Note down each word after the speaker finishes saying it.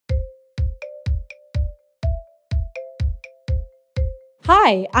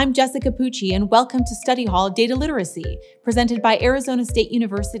Hi, I'm Jessica Pucci, and welcome to Study Hall Data Literacy, presented by Arizona State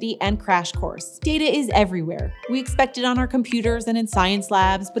University and Crash Course. Data is everywhere. We expect it on our computers and in science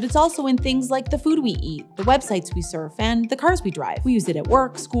labs, but it's also in things like the food we eat, the websites we surf, and the cars we drive. We use it at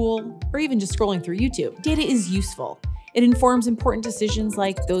work, school, or even just scrolling through YouTube. Data is useful. It informs important decisions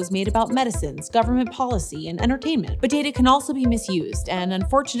like those made about medicines, government policy, and entertainment. But data can also be misused, and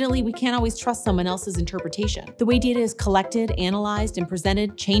unfortunately, we can't always trust someone else's interpretation. The way data is collected, analyzed, and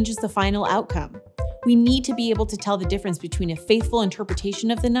presented changes the final outcome. We need to be able to tell the difference between a faithful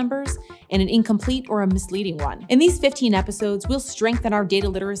interpretation of the numbers and an incomplete or a misleading one. In these 15 episodes, we'll strengthen our data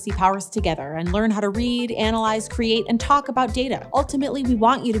literacy powers together and learn how to read, analyze, create, and talk about data. Ultimately, we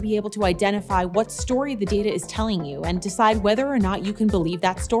want you to be able to identify what story the data is telling you and decide whether or not you can believe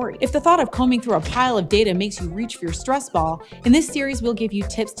that story. If the thought of combing through a pile of data makes you reach for your stress ball, in this series we'll give you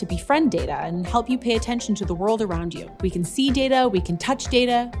tips to befriend data and help you pay attention to the world around you. We can see data, we can touch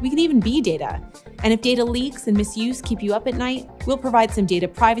data, we can even be data. And if data leaks and misuse keep you up at night, we'll provide some data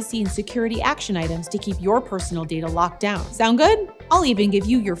privacy and security action items to keep your personal data locked down. Sound good? I'll even give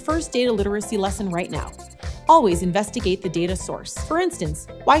you your first data literacy lesson right now. Always investigate the data source. For instance,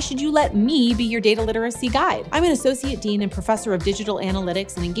 why should you let me be your data literacy guide? I'm an Associate Dean and Professor of Digital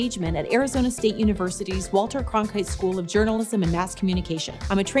Analytics and Engagement at Arizona State University's Walter Cronkite School of Journalism and Mass Communication.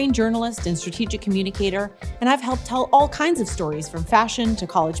 I'm a trained journalist and strategic communicator, and I've helped tell all kinds of stories from fashion to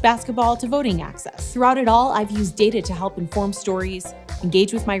college basketball to voting access. Throughout it all, I've used data to help inform stories,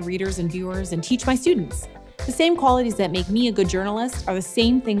 engage with my readers and viewers, and teach my students. The same qualities that make me a good journalist are the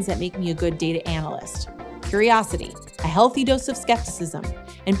same things that make me a good data analyst. Curiosity, a healthy dose of skepticism,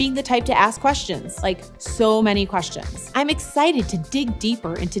 and being the type to ask questions, like so many questions. I'm excited to dig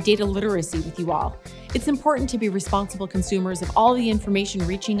deeper into data literacy with you all. It's important to be responsible consumers of all the information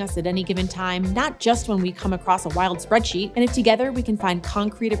reaching us at any given time, not just when we come across a wild spreadsheet. And if together we can find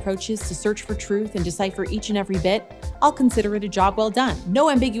concrete approaches to search for truth and decipher each and every bit, I'll consider it a job well done. No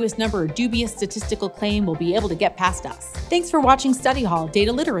ambiguous number or dubious statistical claim will be able to get past us. Thanks for watching Study Hall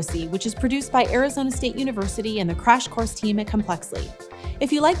Data Literacy, which is produced by Arizona State University and the Crash Course team at Complexly.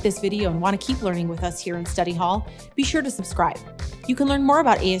 If you like this video and want to keep learning with us here in Study Hall, be sure to subscribe. You can learn more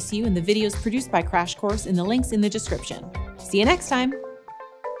about ASU and the videos produced by Crash Course in the links in the description. See you next time!